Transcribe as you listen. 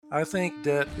I think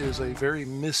debt is a very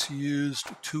misused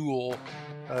tool.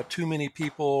 Too many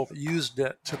people use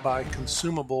debt to buy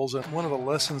consumables. And one of the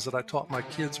lessons that I taught my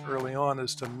kids early on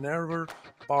is to never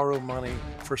borrow money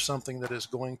for something that is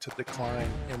going to decline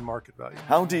in market value.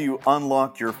 How do you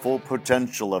unlock your full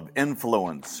potential of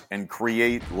influence and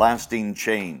create lasting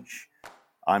change?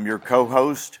 I'm your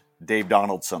co-host, Dave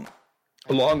Donaldson.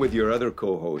 Along with your other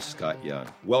co-host, Scott Young.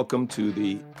 Welcome to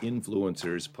the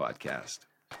Influencers Podcast.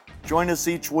 Join us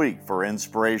each week for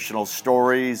inspirational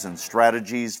stories and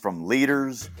strategies from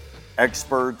leaders,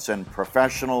 experts, and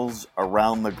professionals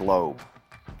around the globe.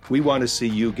 We want to see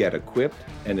you get equipped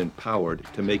and empowered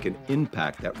to make an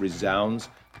impact that resounds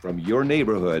from your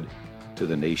neighborhood to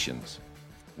the nations.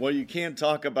 Well, you can't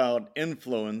talk about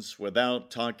influence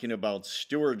without talking about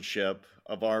stewardship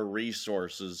of our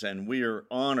resources, and we are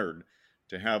honored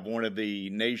to have one of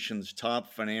the nation's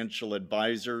top financial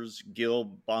advisors, Gil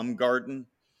Baumgarten.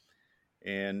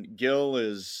 And Gil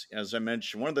is, as I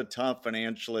mentioned, one of the top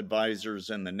financial advisors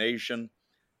in the nation,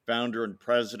 founder and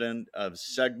president of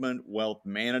Segment Wealth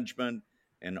Management,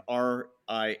 an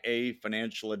RIA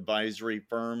financial advisory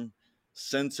firm.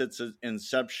 Since its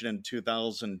inception in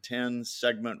 2010,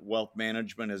 Segment Wealth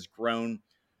Management has grown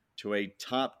to a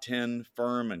top 10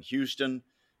 firm in Houston,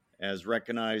 as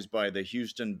recognized by the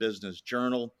Houston Business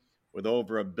Journal, with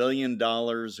over $1 billion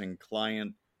in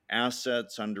client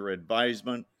assets under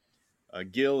advisement.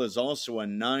 Gil is also a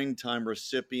 9-time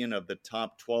recipient of the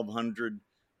top 1,200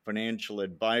 financial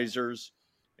advisors.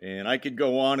 And I could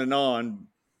go on,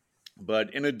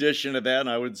 but in addition to that,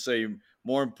 I would say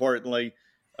more importantly,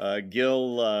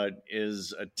 Gil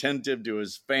is attentive to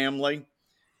his family,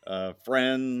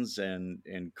 friends,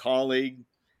 and colleague.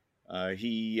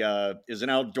 He is an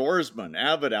outdoorsman,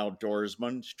 avid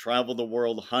outdoorsman. He's traveled the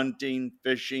world hunting,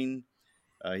 fishing.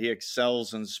 He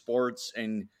excels in sports.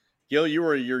 And Gil, you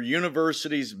were your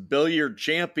university's billiard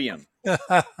champion. That's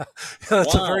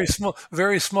a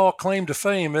very small claim to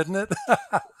fame, isn't it?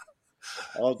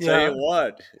 I'll tell you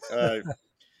what.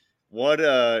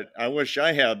 I wish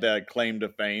I had that claim to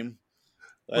fame.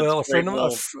 That's well,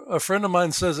 a friend of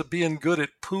mine says that being good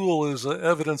at pool is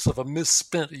evidence of a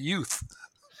misspent youth.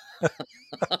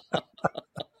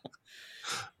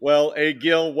 Well, hey,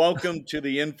 Gil, welcome to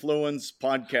the Influence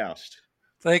Podcast.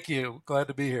 Thank you. Glad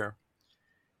to be here.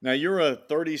 Now, you're a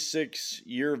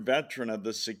 36-year veteran of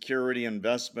the security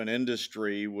investment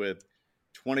industry with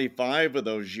 25 of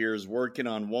those years working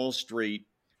on Wall Street.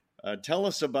 Tell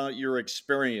us about your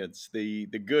experience, the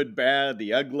good, bad,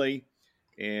 the ugly,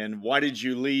 and why did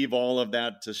you leave all of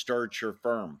that to start your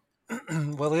firm?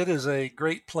 Well, it is a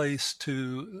great place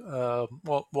to,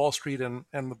 Wall Street and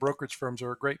the brokerage firms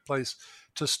are a great place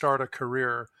to start a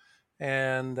career.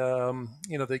 And,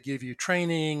 they give you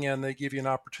training and they give you an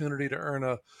opportunity to earn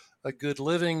a good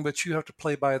living, but you have to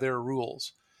play by their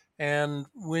rules. And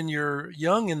when you're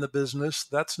young in the business,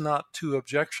 that's not too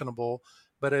objectionable.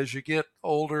 But as you get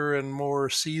older and more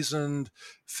seasoned,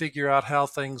 figure out how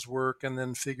things work and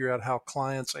then figure out how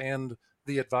clients and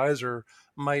the advisor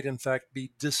might in fact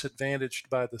be disadvantaged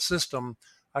by the system.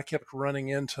 I kept running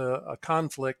into a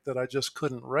conflict that I just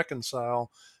couldn't reconcile.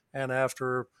 And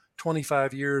after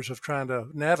 25 years of trying to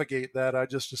navigate that, I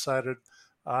just decided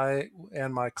I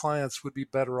and my clients would be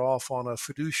better off on a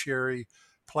fiduciary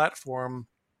platform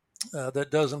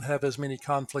that doesn't have as many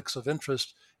conflicts of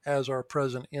interest as are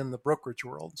present in the brokerage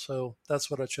world. So that's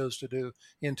what I chose to do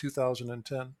in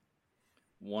 2010.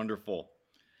 Wonderful.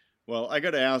 Well, I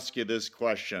got to ask you this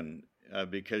question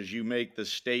because you make the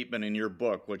statement in your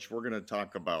book, which we're going to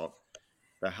talk about.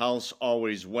 The house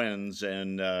always wins,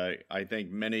 and I think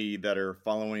many that are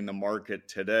following the market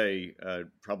today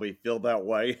probably feel that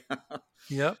way.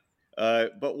 Yep.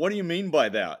 But what do you mean by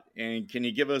that? And can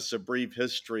you give us a brief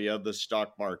history of the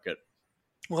stock market?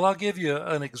 Well, I'll give you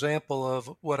an example of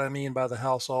what I mean by the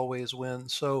house always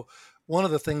wins. So one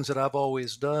of the things that I've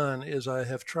always done is I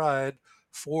have tried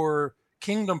for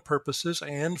kingdom purposes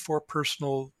and for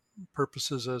personal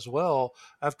purposes as well.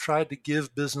 I've tried to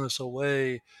give business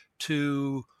away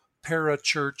to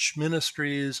parachurch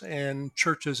ministries and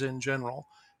churches in general.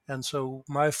 And so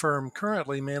my firm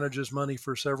currently manages money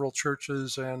for several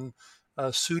churches and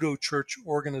pseudo-church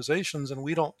organizations, and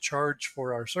we don't charge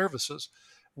for our services.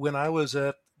 When I was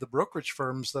at the brokerage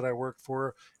firms that I worked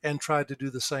for and tried to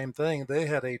do the same thing, they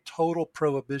had a total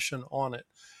prohibition on it.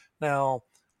 Now,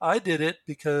 I did it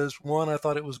because, one, I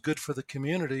thought it was good for the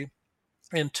community.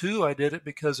 And two, I did it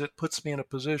because it puts me in a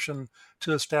position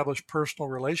to establish personal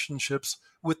relationships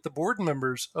with the board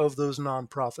members of those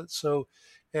nonprofits. So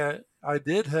I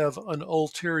did have an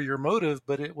ulterior motive,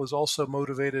 but it was also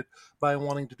motivated by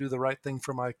wanting to do the right thing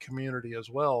for my community as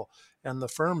well. And the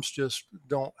firms just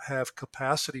don't have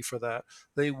capacity for that.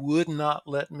 They would not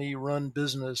let me run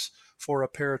business for a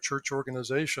parachurch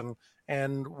organization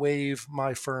and waive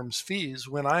my firm's fees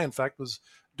when I, in fact, was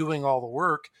doing all the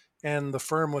work, and the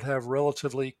firm would have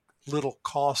relatively little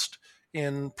cost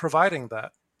in providing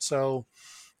that. So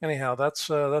anyhow, that's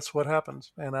what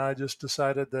happens. And I just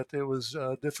decided that it was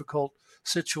a difficult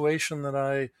situation that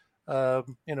I,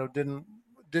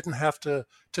 didn't have to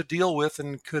deal with,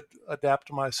 and could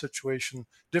adapt my situation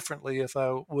differently if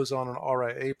I was on an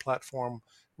RIA platform,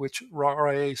 which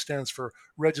RIA stands for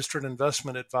Registered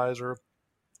Investment Advisor,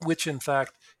 which in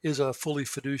fact is a fully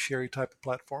fiduciary type of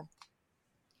platform.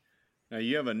 Now,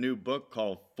 you have a new book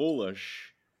called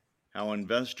Foolish: How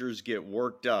Investors Get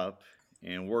Worked Up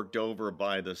and Worked Over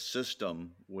by the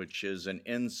System, which is an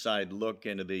inside look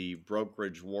into the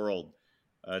brokerage world.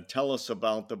 Tell us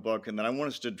about the book, and then I want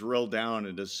us to drill down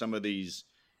into some of these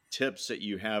tips that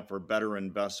you have for better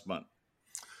investment.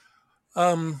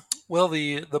 Well,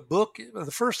 the book,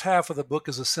 the first half of the book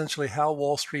is essentially how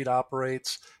Wall Street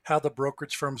operates, how the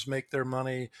brokerage firms make their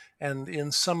money, and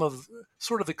in some of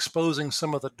sort of exposing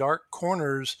some of the dark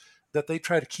corners that they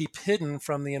try to keep hidden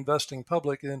from the investing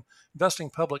public. And investing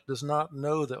public does not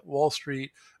know that Wall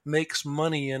Street makes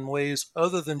money in ways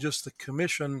other than just the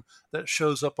commission that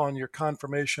shows up on your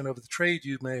confirmation of the trade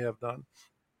you may have done.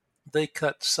 They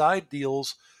cut side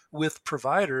deals with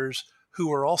providers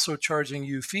who are also charging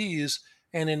you fees,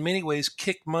 and in many ways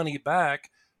kick money back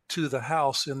to the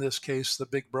house, in this case, the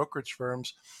big brokerage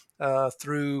firms,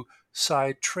 through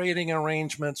side trading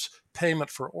arrangements, payment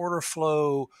for order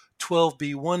flow,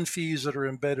 12B1 fees that are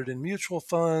embedded in mutual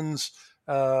funds,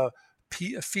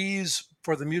 fees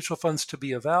for the mutual funds to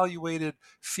be evaluated,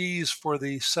 fees for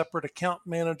the separate account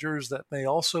managers that may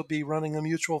also be running a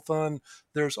mutual fund.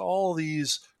 There's all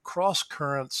these cross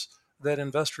currents that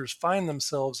investors find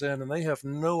themselves in, and they have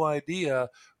no idea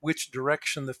which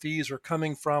direction the fees are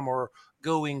coming from or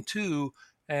going to.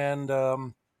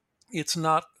 And it's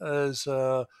not as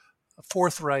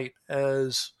forthright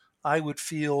as I would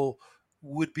feel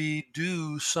would be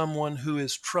due someone who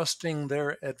is trusting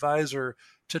their advisor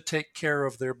to take care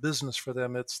of their business for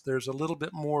them. There's a little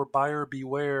bit more buyer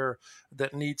beware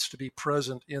that needs to be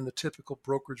present in the typical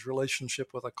brokerage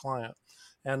relationship with a client.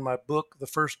 And my book, the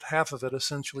first half of it,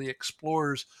 essentially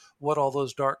explores what all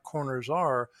those dark corners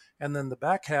are. And then the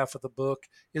back half of the book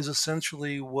is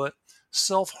essentially what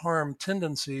self-harm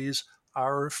tendencies,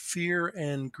 our fear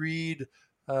and greed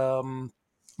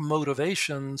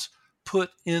motivations,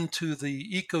 put into the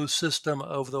ecosystem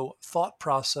of the thought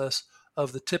process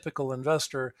of the typical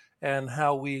investor, and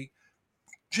how we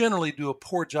generally do a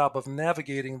poor job of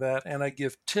navigating that. And I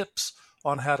give tips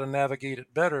on how to navigate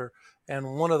it better.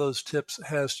 And one of those tips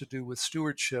has to do with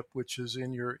stewardship, which is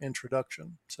in your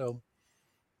introduction. So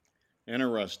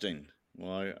Interesting.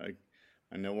 Well,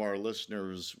 I know our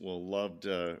listeners will love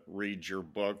to read your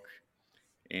book.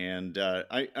 And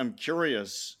I'm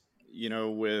curious,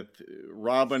 with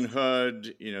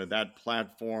Robinhood, that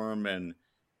platform, and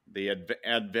the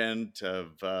advent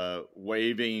of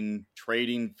waiving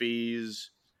trading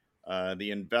fees,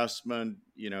 the investment,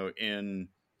 in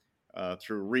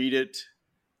through Read It,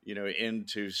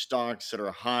 into stocks that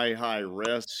are high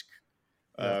risk.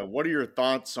 yeah. What are your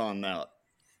thoughts on that?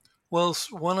 Well,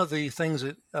 one of the things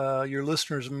that your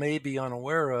listeners may be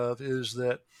unaware of is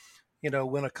that,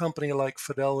 when a company like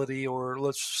Fidelity, or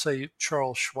let's say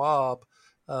Charles Schwab,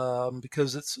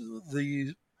 because it's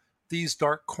these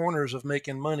dark corners of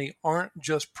making money aren't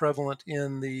just prevalent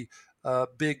in the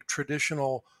big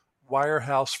traditional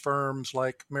wirehouse firms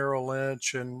like Merrill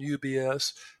Lynch and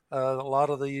UBS. A lot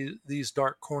of these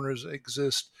dark corners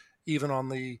exist even on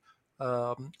the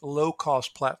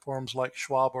low-cost platforms like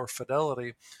Schwab or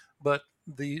Fidelity. But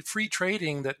the free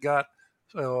trading that got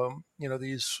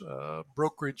these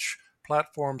brokerage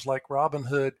platforms like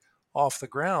Robinhood off the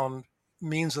ground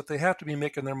means that they have to be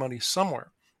making their money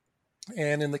somewhere.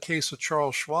 And in the case of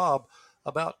Charles Schwab,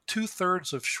 about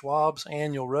 2/3 of Schwab's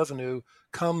annual revenue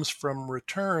comes from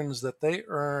returns that they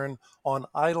earn on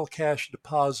idle cash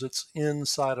deposits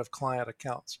inside of client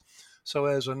accounts. So,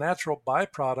 as a natural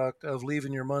byproduct of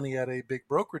leaving your money at a big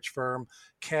brokerage firm,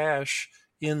 cash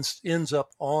ends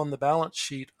up on the balance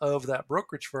sheet of that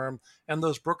brokerage firm, and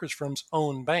those brokerage firms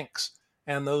own banks.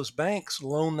 And those banks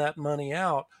loan that money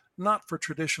out, not for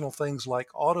traditional things like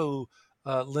auto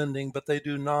lending, but they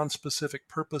do non-specific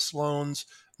purpose loans,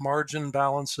 margin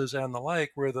balances, and the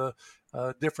like, where the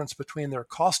difference between their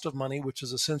cost of money, which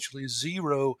is essentially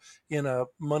zero in a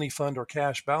money fund or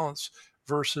cash balance,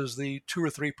 versus the 2 or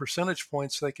 3 percentage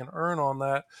points they can earn on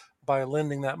that by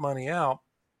lending that money out.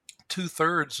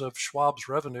 2/3 of Schwab's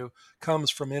revenue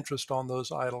comes from interest on those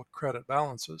idle credit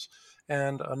balances.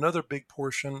 And another big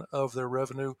portion of their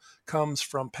revenue comes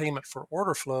from payment for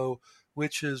order flow,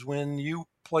 which is when you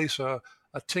place a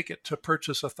ticket to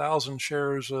purchase 1,000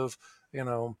 shares of,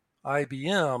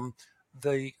 IBM,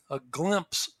 a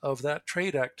glimpse of that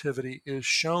trade activity is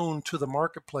shown to the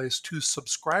marketplace to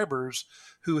subscribers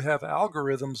who have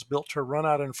algorithms built to run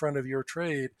out in front of your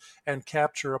trade and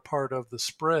capture a part of the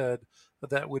spread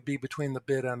that would be between the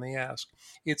bid and the ask.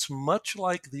 It's much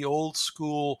like the old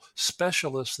school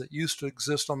specialists that used to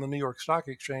exist on the New York Stock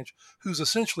Exchange, who's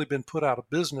essentially been put out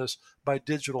of business by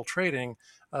digital trading.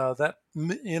 That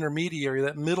intermediary,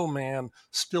 that middleman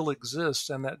still exists,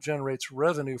 and that generates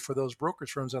revenue for those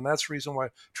brokerage firms. And that's the reason why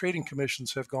trading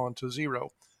commissions have gone to zero.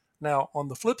 Now, on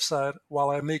the flip side, while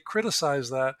I may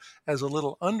criticize that as a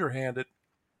little underhanded,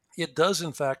 it does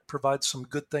in fact provide some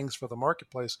good things for the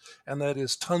marketplace, and that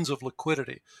is tons of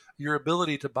liquidity. Your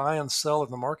ability to buy and sell in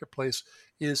the marketplace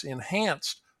is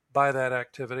enhanced by that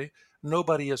activity.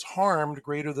 Nobody is harmed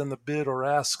greater than the bid or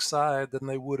ask side than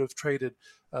they would have traded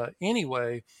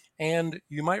anyway. And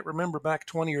you might remember back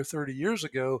 20 or 30 years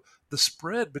ago, the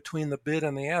spread between the bid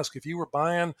and the ask. If you were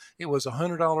buying, it was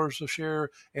 $100 a share,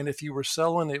 and if you were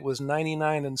selling, it was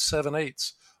 99 and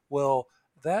 7/8. Well,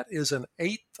 that is an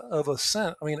eighth of a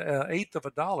cent. I mean, an eighth of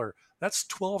a dollar. That's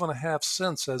 12 and a half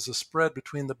cents as the spread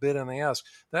between the bid and the ask.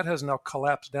 That has now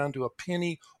collapsed down to a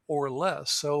penny or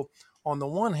less. So on the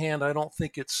one hand, I don't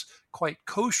think it's quite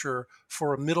kosher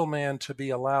for a middleman to be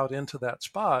allowed into that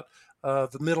spot.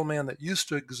 The middleman that used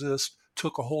to exist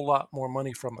took a whole lot more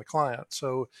money from the client.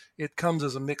 So it comes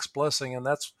as a mixed blessing, and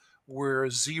that's where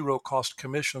zero cost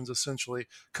commissions essentially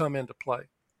come into play.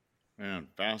 Man,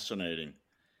 fascinating.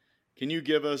 Can you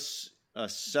give us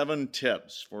 7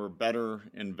 tips for better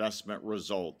investment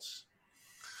results?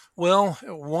 Well,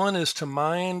 one is to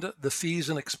mind the fees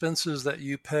and expenses that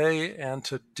you pay and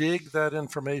to dig that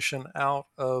information out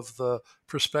of the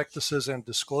prospectuses and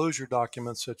disclosure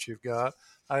documents that you've got.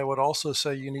 I would also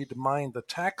say you need to mind the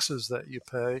taxes that you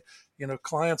pay.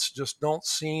 Clients just don't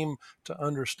seem to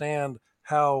understand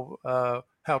how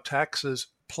taxes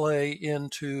play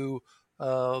into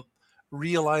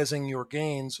realizing your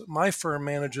gains. My firm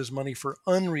manages money for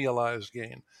unrealized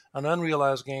gain. An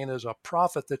unrealized gain is a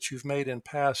profit that you've made in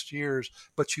past years,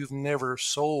 but you've never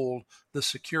sold the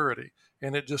security,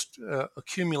 and it just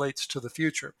accumulates to the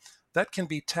future. That can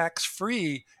be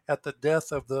tax-free at the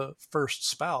death of the first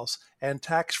spouse and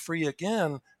tax-free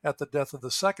again at the death of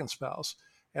the second spouse.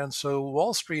 And so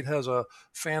Wall Street has a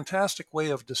fantastic way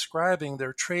of describing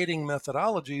their trading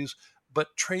methodologies,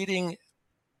 but trading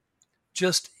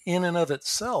just in and of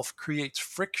itself creates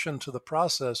friction to the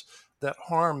process that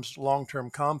harms long-term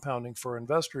compounding for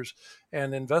investors.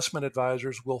 And investment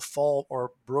advisors will fall,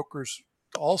 or brokers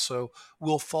also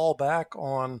will fall back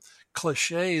on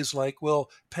cliches like, well,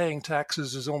 paying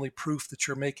taxes is only proof that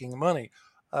you're making money.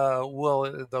 Well,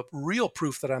 the real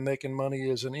proof that I'm making money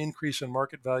is an increase in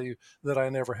market value that I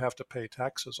never have to pay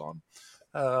taxes on.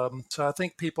 So I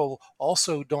think people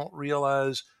also don't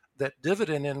realize that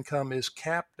dividend income is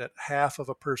capped at half of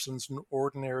a person's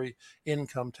ordinary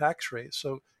income tax rate.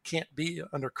 So can't be,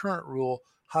 under current rule,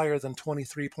 higher than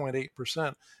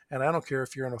 23.8%. And I don't care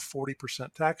if you're in a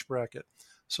 40% tax bracket.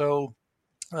 So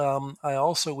I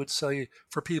also would say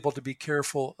for people to be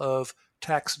careful of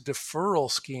tax deferral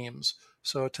schemes.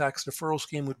 So a tax deferral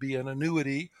scheme would be an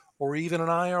annuity or even an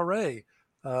IRA.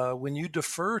 When you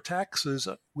defer taxes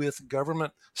with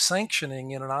government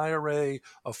sanctioning in an IRA,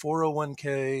 a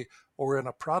 401k, or in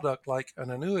a product like an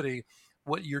annuity,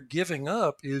 what you're giving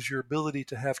up is your ability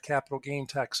to have capital gain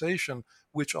taxation,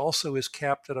 which also is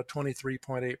capped at a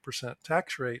 23.8%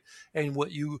 tax rate. And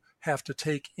what you have to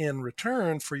take in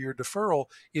return for your deferral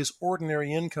is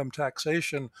ordinary income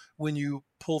taxation when you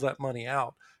pull that money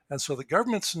out. And so the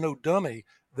government's no dummy.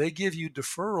 They give you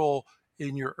deferral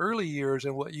in your early years,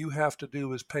 and what you have to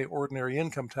do is pay ordinary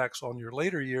income tax on your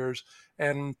later years.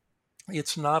 And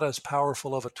it's not as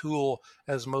powerful of a tool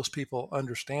as most people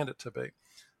understand it to be.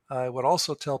 I would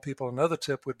also tell people another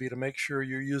tip would be to make sure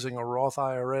you're using a Roth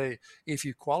IRA if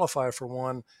you qualify for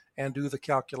one, and do the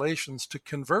calculations to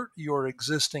convert your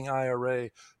existing IRA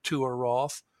to a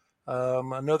Roth.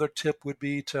 Another tip would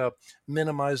be to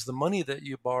minimize the money that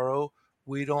you borrow.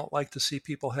 We don't like to see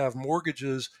people have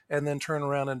mortgages and then turn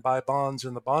around and buy bonds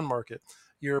in the bond market.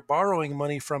 you're borrowing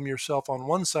money from yourself on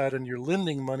one side and you're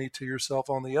lending money to yourself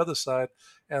on the other side.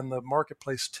 And the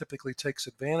marketplace typically takes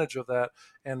advantage of that,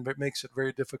 and it makes it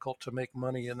very difficult to make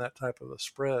money in that type of a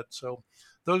spread. So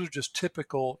those are just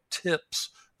typical tips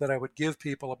that I would give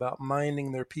people about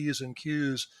minding their P's and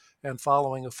Q's and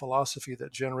following a philosophy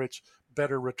that generates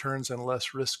better returns and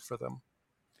less risk for them.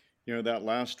 That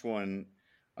last one,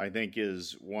 I think,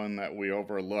 is one that we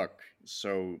overlook.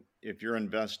 So if you're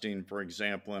investing, for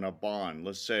example, in a bond,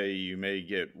 let's say you may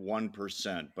get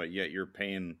 1%, but yet you're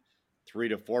paying 3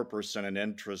 to 4% in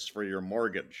interest for your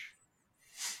mortgage.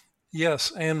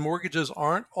 Yes, and mortgages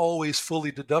aren't always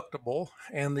fully deductible,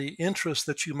 and the interest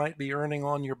that you might be earning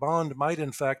on your bond might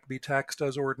in fact be taxed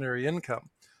as ordinary income.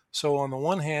 So on the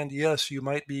one hand, yes, you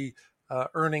might be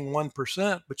earning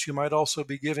 1%, but you might also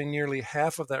be giving nearly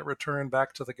half of that return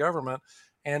back to the government.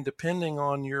 And depending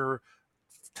on your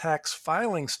tax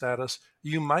filing status,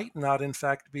 you might not, in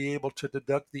fact, be able to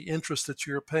deduct the interest that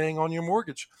you're paying on your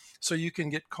mortgage. So you can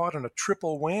get caught in a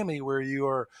triple whammy where you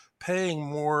are paying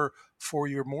more for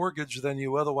your mortgage than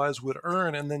you otherwise would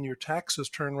earn, and then your taxes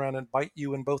turn around and bite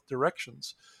you in both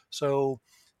directions. So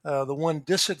the one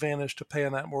disadvantage to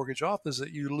paying that mortgage off is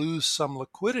that you lose some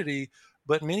liquidity,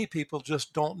 but many people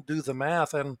just don't do the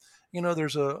math. And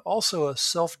there's also a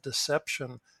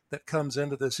self-deception that comes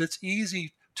into this. It's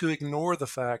easy to ignore the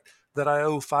fact that I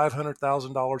owe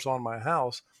 $500,000 on my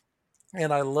house.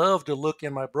 And I love to look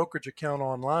in my brokerage account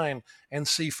online and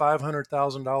see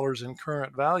 $500,000 in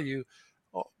current value.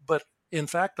 But in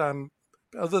fact,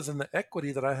 other than the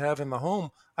equity that I have in the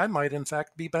home, I might in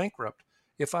fact be bankrupt.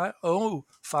 If I owe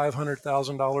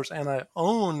 $500,000 and I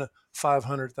own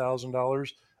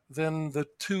 $500,000, then the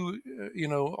two,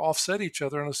 offset each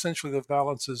other, and essentially the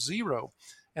balance is zero.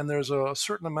 And there's a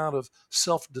certain amount of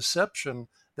self-deception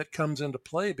that comes into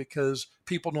play because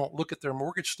people don't look at their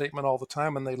mortgage statement all the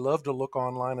time, and they love to look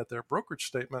online at their brokerage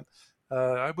statement.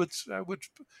 I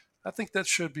think that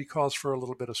should be cause for a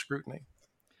little bit of scrutiny.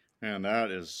 And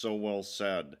that is so well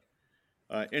said.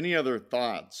 Any other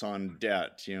thoughts on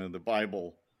debt? The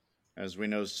Bible, as we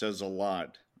know, says a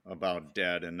lot about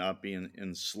debt and not being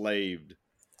enslaved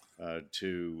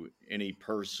to any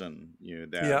person.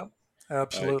 Yeah,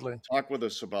 absolutely. Talk with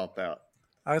us about that.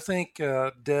 I think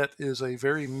debt is a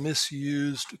very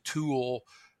misused tool.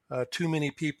 Too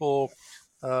many people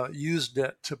use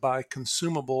debt to buy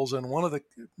consumables, and one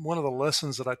of the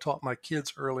lessons that I taught my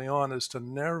kids early on is to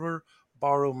never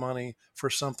borrow money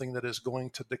for something that is going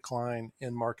to decline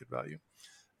in market value.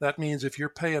 That means if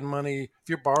you're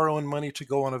borrowing money to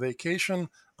go on a vacation,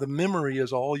 the memory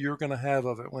is all you're going to have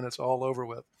of it when it's all over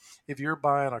with. If you're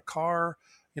buying a car,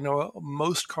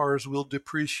 most cars will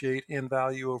depreciate in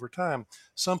value over time.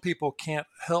 Some people can't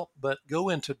help but go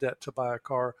into debt to buy a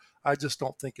car. I just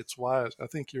don't think it's wise. I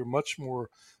think you're much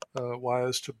more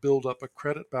wise to build up a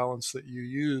credit balance that you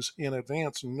use in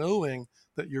advance, knowing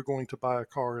that you're going to buy a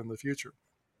car in the future.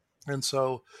 And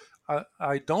so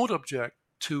I don't object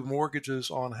to mortgages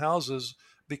on houses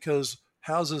because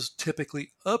houses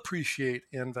typically appreciate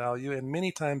in value and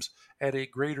many times at a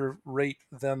greater rate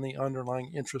than the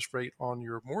underlying interest rate on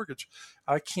your mortgage.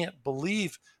 I can't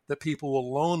believe that people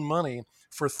will loan money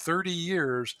for 30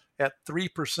 years at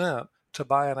 3% to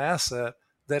buy an asset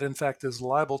that in fact is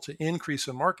liable to increase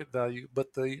in market value,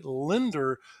 but the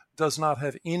lender does not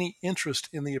have any interest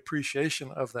in the appreciation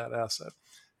of that asset.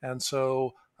 And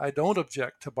so I don't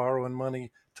object to borrowing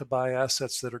money to buy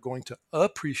assets that are going to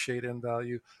appreciate in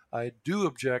value. I do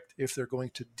object if they're going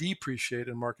to depreciate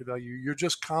in market value. You're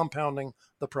just compounding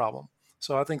the problem.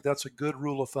 So I think that's a good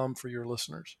rule of thumb for your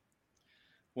listeners.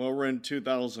 Well, we're in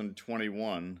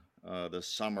 2021, the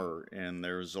summer, and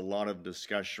there's a lot of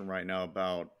discussion right now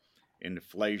about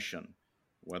inflation,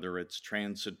 whether it's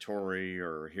transitory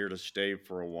or here to stay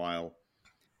for a while.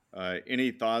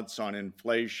 Any thoughts on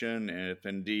inflation, and if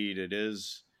indeed it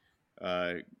is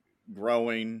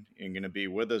growing and going to be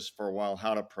with us for a while,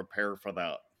 how to prepare for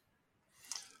that?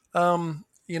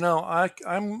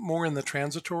 I'm more in the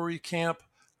transitory camp.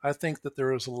 I think that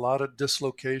there is a lot of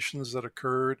dislocations that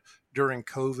occurred during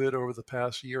COVID over the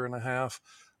past year and a half.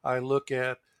 I look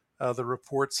at the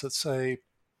reports that say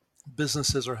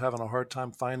businesses are having a hard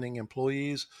time finding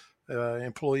employees.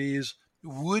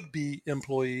 Would-be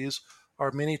employees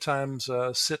are many times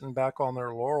sitting back on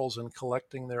their laurels and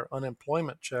collecting their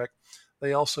unemployment check.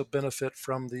 They also benefit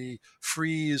from the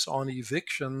freeze on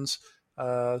evictions.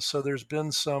 So there's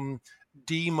been some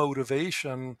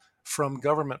demotivation from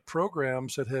government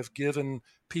programs that have given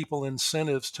people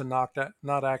incentives to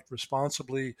not act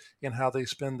responsibly in how they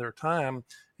spend their time.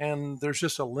 And there's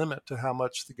just a limit to how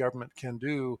much the government can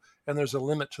do. And there's a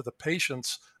limit to the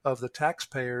patience of the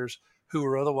taxpayers who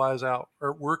are otherwise out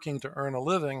or working to earn a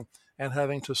living and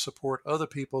having to support other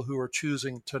people who are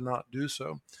choosing to not do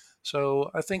so.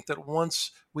 So I think that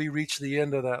once we reach the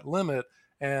end of that limit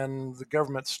and the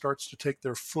government starts to take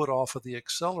their foot off of the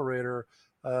accelerator,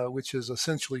 which is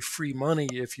essentially free money,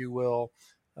 if you will,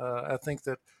 I think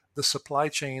that the supply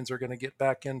chains are going to get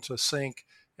back into sync,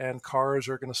 and cars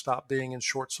are going to stop being in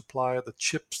short supply. The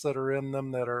chips that are in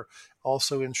them that are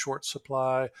also in short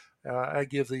supply. I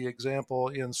give the example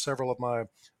in several of my,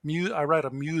 I write a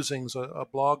musings, a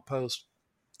blog post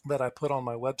that I put on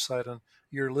my website, and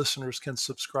your listeners can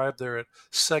subscribe there at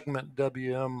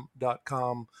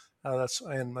segmentwm.com.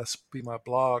 That's be my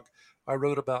blog. I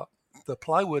wrote about the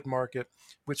plywood market,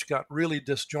 which got really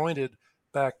disjointed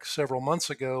back several months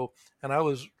ago, and I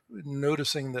was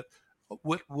noticing that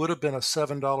what would have been a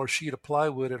 $7 sheet of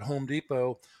plywood at Home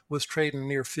Depot was trading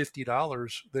near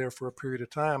 $50 there for a period of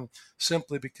time,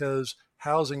 simply because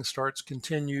housing starts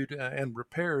continued and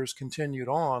repairs continued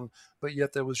on, but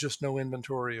yet there was just no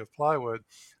inventory of plywood.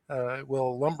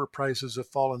 Well, lumber prices have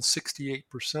fallen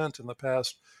 68% in the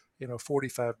past,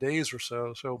 45 days or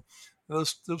so. So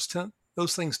those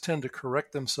things tend to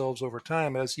correct themselves over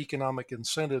time as economic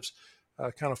incentives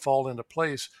kind of fall into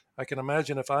place. I can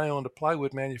imagine if I owned a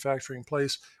plywood manufacturing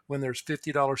place, when there's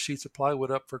 $50 sheets of plywood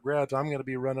up for grabs, I'm going to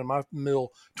be running my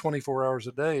mill 24 hours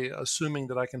a day, assuming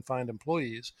that I can find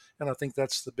employees. And I think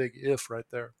that's the big if right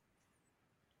there.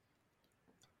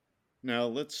 Now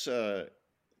let's segue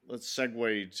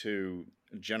to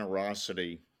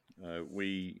generosity.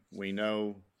 We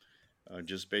know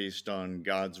just based on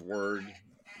God's word,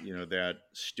 that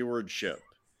stewardship,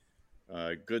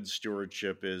 good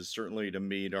stewardship, is certainly to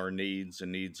meet our needs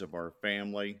and needs of our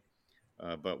family,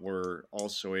 but we're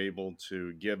also able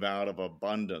to give out of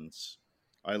abundance.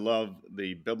 I love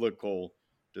the biblical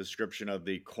description of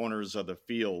the corners of the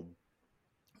field,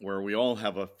 where we all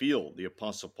have a field. The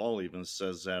Apostle Paul even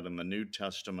says that in the New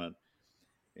Testament,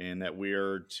 and that we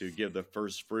are to give the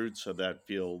first fruits of that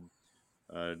field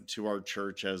to our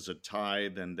church as a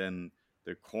tithe, and then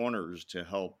the corners to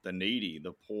help the needy,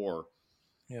 the poor.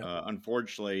 Yeah.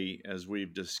 Unfortunately, as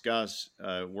we've discussed,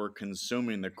 we're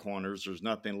consuming the corners. There's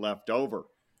nothing left over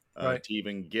Right. to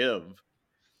even give.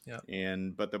 Yeah.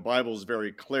 But the Bible is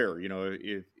very clear.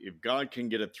 If God can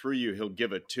get it through you, He'll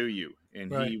give it to you,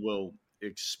 and Right. He will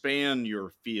expand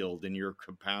your field and your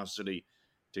capacity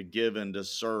to give and to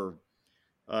serve.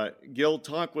 Gil,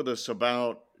 talk with us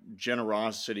about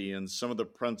generosity and some of the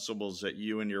principles that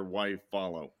you and your wife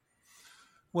follow.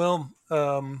 Well,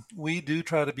 we do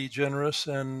try to be generous,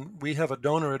 and we have a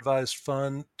donor advised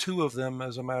fund, two of them,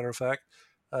 as a matter of fact,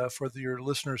 for your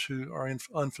listeners who are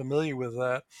unfamiliar with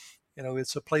that.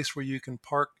 It's a place where you can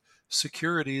park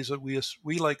securities that we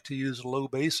like to use low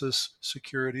basis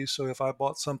securities. So if I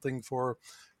bought something for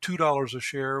 $2 a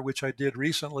share, which I did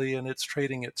recently, and it's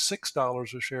trading at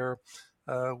 $6 a share,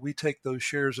 we take those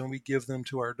shares and we give them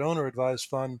to our donor advised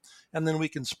fund, and then we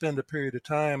can spend a period of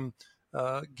time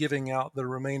giving out the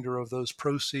remainder of those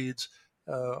proceeds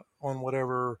on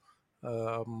whatever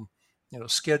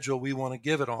schedule we want to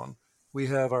give it on. We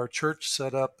have our church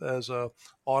set up as a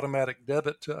automatic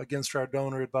debit against our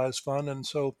donor advised fund, and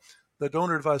so the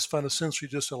donor advised fund essentially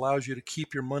just allows you to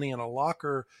keep your money in a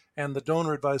locker, and the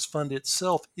donor advised fund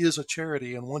itself is a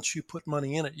charity, and once you put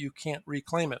money in it, you can't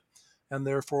reclaim it. And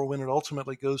therefore, when it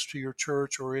ultimately goes to your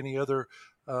church or any other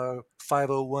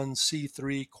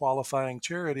 501c3 qualifying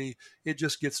charity, it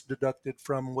just gets deducted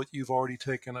from what you've already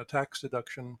taken a tax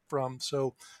deduction from.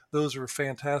 So those are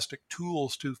fantastic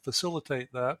tools to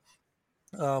facilitate that.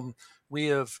 We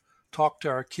have talked to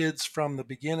our kids from the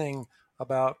beginning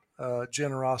about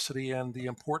generosity and the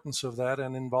importance of that,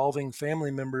 and involving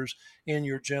family members in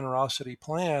your generosity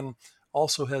plan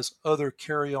also has other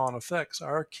carry-on effects.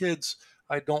 Our kids,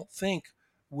 I don't think,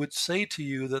 would say to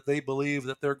you that they believe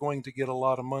that they're going to get a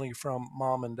lot of money from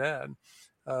mom and dad.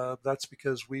 That's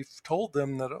because we've told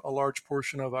them that a large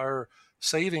portion of our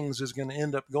savings is going to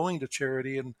end up going to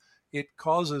charity, and it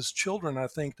causes children, I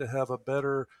think, to have a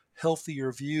better,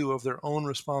 healthier view of their own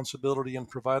responsibility in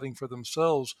providing for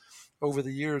themselves. Over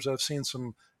the years, I've seen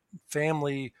some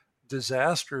family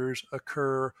disasters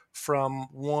occur from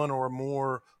one or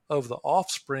more of the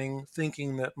offspring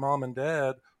thinking that mom and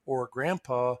dad or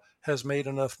grandpa has made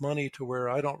enough money to where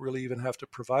I don't really even have to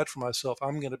provide for myself.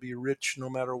 I'm going to be rich no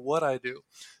matter what I do.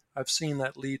 I've seen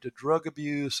that lead to drug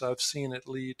abuse. I've seen it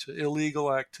lead to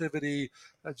illegal activity,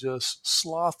 just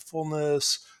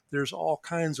slothfulness. There's all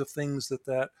kinds of things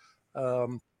that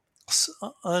um,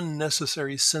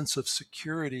 unnecessary sense of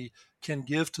security can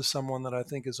give to someone that I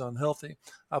think is unhealthy.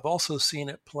 I've also seen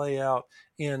it play out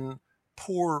in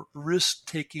poor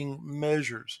risk-taking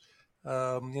measures.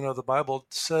 The Bible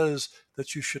says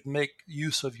that you should make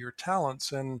use of your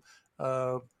talents, and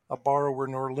a borrower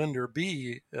nor lender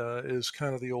be is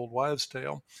kind of the old wives'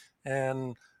 tale.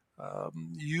 And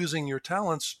using your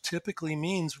talents typically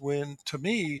means, when, to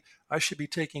me, I should be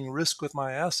taking risk with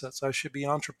my assets. I should be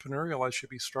entrepreneurial. I should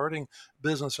be starting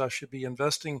business. I should be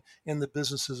investing in the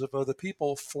businesses of other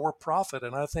people for profit.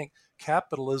 And I think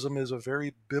capitalism is a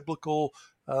very biblical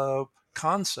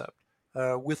concept.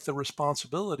 With the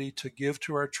responsibility to give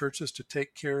to our churches, to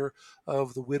take care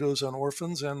of the widows and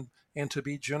orphans, and to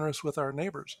be generous with our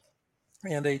neighbors.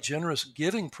 And a generous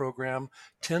giving program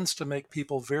tends to make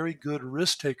people very good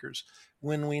risk takers.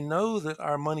 When we know that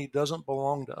our money doesn't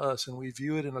belong to us and we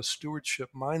view it in a stewardship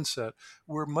mindset,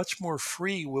 we're much more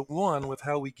free with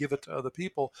how we give it to other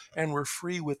people, and we're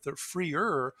freer with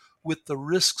the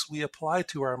risks we apply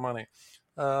to our money.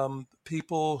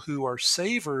 People who are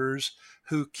savers,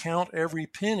 who count every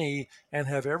penny and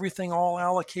have everything all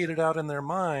allocated out in their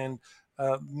mind,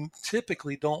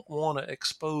 typically don't want to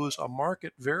expose a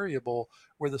market variable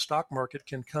where the stock market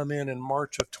can come in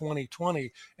March of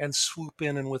 2020 and swoop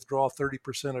in and withdraw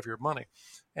 30% of your money.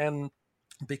 And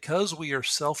because we are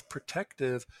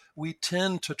self-protective, we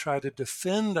tend to try to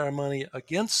defend our money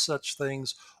against such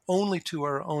things only to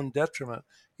our own detriment.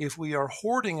 If we are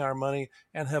hoarding our money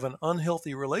and have an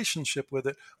unhealthy relationship with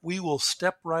it, we will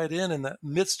step right in the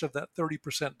midst of that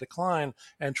 30% decline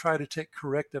and try to take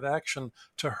corrective action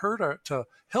to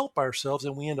help ourselves,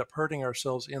 and we end up hurting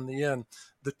ourselves in the end.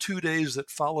 The 2 days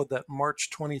that followed that March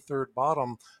 23rd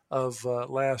bottom of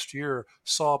last year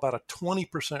saw about a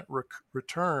 20%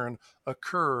 return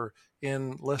occur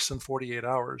in less than 48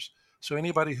 hours. So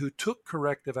anybody who took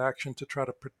corrective action to try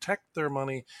to protect their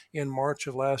money in March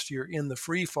of last year in the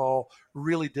free fall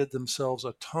really did themselves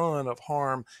a ton of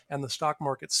harm, and the stock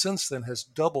market since then has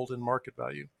doubled in market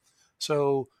value.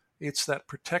 So it's that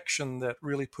protection that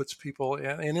really puts people,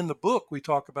 and in the book we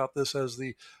talk about this as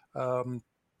the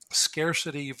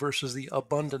scarcity versus the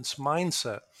abundance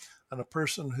mindset. And a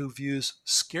person who views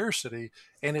scarcity,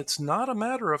 and it's not a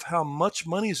matter of how much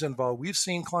money is involved. We've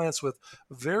seen clients with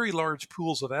very large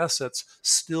pools of assets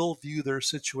still view their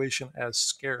situation as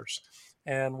scarce.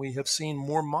 And we have seen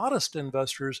more modest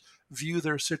investors view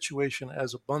their situation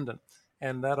as abundant.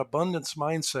 And that abundance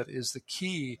mindset is the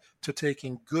key to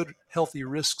taking good, healthy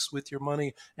risks with your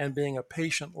money and being a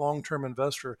patient, long-term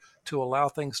investor to allow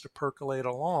things to percolate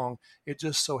along. It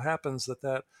just so happens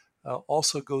that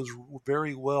also goes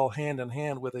very well hand in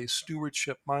hand with a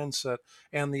stewardship mindset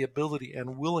and the ability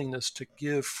and willingness to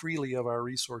give freely of our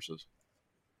resources.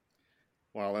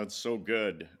 Wow, that's so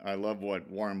good. I love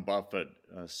what Warren Buffett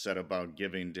said about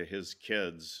giving to his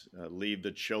kids. Leave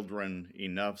the children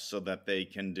enough so that they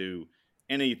can do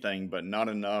anything, but not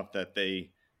enough that they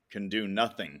can do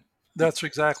nothing. That's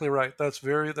exactly right. That's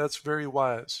very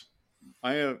wise.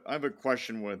 I have a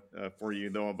question for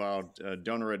you though about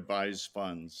donor advised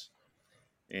funds,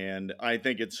 and I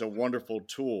think it's a wonderful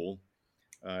tool.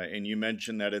 And you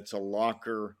mentioned that it's a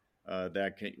locker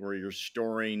where you're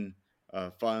storing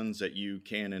funds that you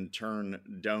can in turn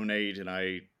donate. And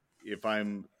if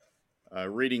I'm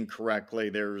reading correctly,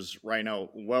 there's right now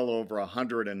well over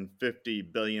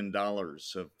 $150 billion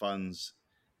of funds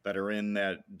that are in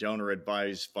that donor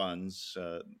advised funds.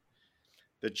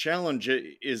 The challenge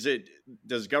is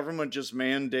does government just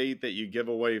mandate that you give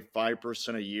away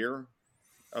 5% a year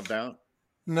of that?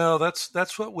 No,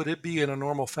 that's what would it be in a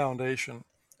normal foundation.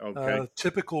 Okay.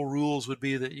 Typical rules would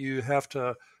be that you have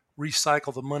to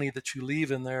recycle the money that you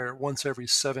leave in there once every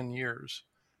 7 years.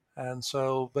 And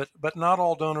so, but not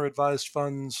all donor advised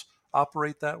funds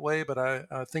operate that way. But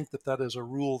I think that is a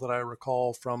rule that I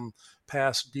recall from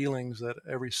past dealings, that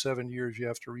every 7 years you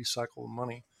have to recycle the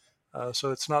money.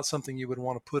 So it's not something you would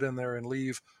want to put in there and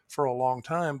leave for a long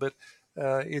time. But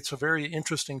it's a very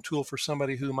interesting tool for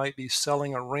somebody who might be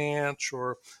selling a ranch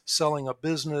or selling a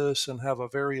business and have a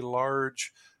very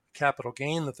large capital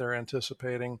gain that they're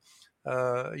anticipating.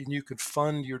 And you could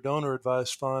fund your donor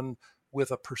advised fund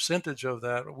with a percentage of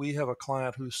that. We have a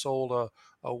client who sold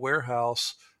a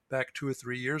warehouse back 2 or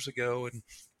 3 years ago, and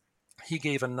he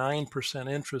gave a 9%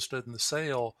 interest in the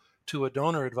sale to a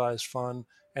donor advised fund,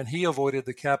 and he avoided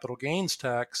the capital gains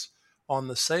tax on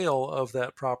the sale of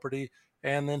that property.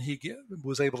 And then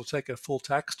was able to take a full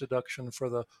tax deduction for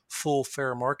the full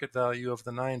fair market value of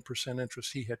the 9%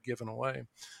 interest he had given away.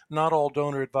 Not all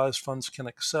donor advised funds can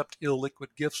accept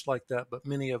illiquid gifts like that, but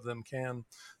many of them can.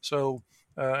 So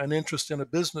An interest in a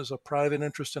business, a private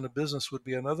interest in a business would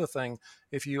be another thing.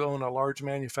 If you own a large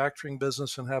manufacturing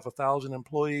business and have 1,000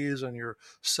 employees and you're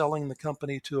selling the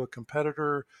company to a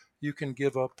competitor, you can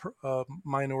give a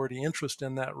minority interest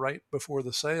in that right before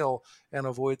the sale and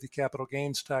avoid the capital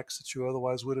gains tax that you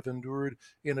otherwise would have endured,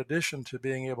 in addition to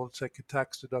being able to take a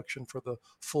tax deduction for the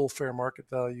full fair market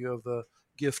value of the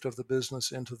gift of the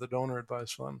business into the donor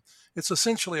advised fund. It's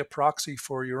essentially a proxy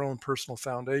for your own personal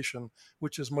foundation,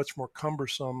 which is much more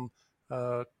cumbersome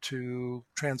to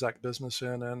transact business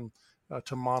in and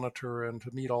to monitor and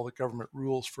to meet all the government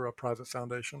rules for a private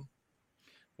foundation.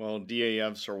 Well,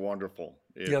 DAFs are wonderful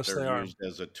if Yes, they're they are. used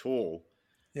as a tool.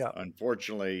 Yeah.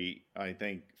 Unfortunately, I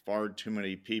think far too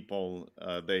many people,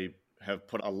 they have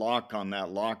put a lock on that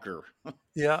locker.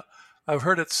 Yeah. I've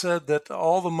heard it said that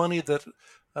all the money that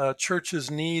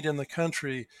churches need in the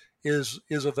country is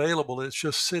available. It's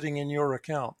just sitting in your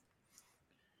account.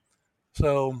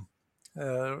 So,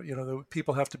 the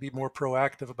people have to be more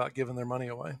proactive about giving their money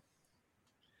away.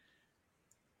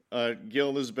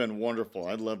 Gil, this has been wonderful.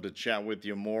 I'd love to chat with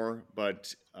you more,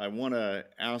 but I want to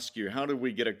ask you, how do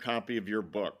we get a copy of your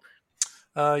book?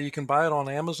 You can buy it on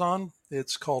Amazon.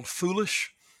 It's called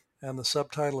Foolish, and the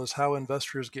subtitle is How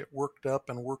Investors Get Worked Up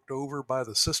and Worked Over by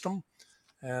the System.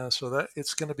 And so that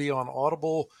it's going to be on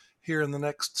Audible here in the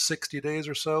next 60 days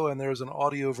or so, and there's an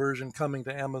audio version coming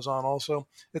to Amazon also.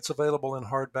 It's available in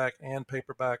hardback and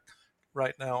paperback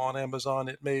right now on Amazon.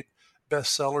 It made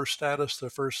bestseller status the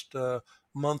first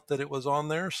month that it was on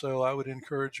there, so I would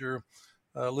encourage your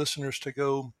listeners to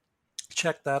go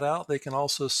check that out. They can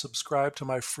also subscribe to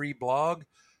my free blog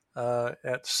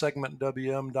at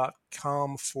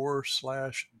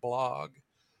segmentwm.com/blog.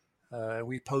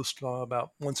 We post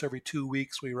about once every 2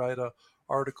 weeks. We write an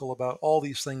article about all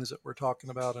these things that we're talking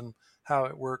about and how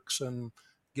it works, and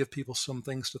give people some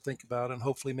things to think about and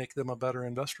hopefully make them a better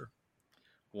investor.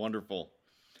 Wonderful.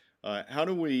 How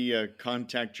do we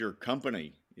contact your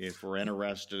company if we're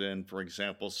interested in, for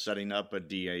example, setting up a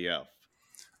DAF?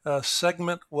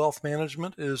 Segment Wealth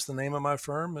Management is the name of my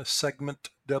firm. It's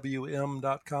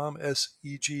segmentwm.com,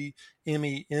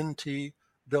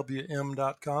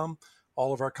 segmentwm.com.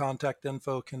 All of our contact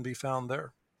info can be found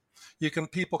there.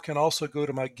 People can also go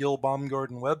to my Gil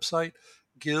Baumgarten website.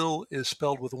 Gil is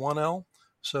spelled with one L,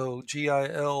 so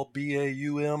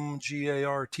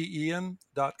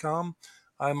GILBAUMGARTEN.com.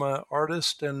 I'm an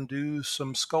artist and do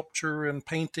some sculpture and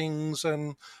paintings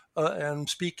and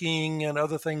speaking and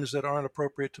other things that aren't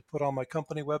appropriate to put on my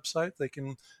company website. They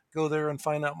can go there and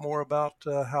find out more about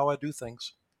how I do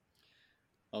things.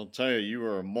 I'll tell you, you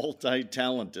are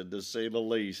multi-talented, to say the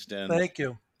least. And thank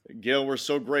you. Gil, we're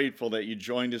so grateful that you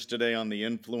joined us today on the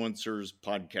Influencers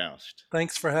Podcast.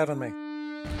 Thanks for having me.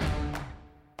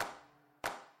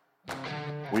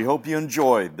 We hope you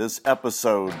enjoyed this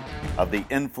episode of the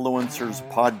Influencers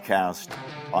Podcast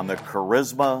on the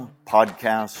Charisma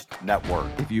Podcast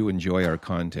Network. If you enjoy our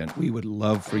content, we would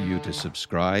love for you to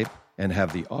subscribe and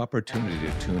have the opportunity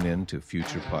to tune in to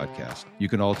future podcasts. You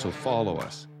can also follow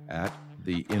us at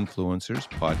the Influencers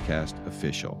Podcast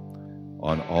Official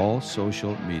on all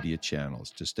social media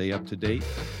channels to stay up to date,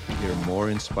 to hear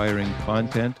more inspiring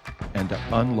content, and to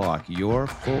unlock your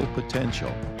full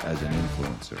potential as an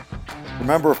influencer.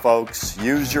 Remember, folks,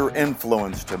 use your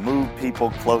influence to move people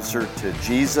closer to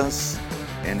Jesus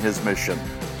and his mission.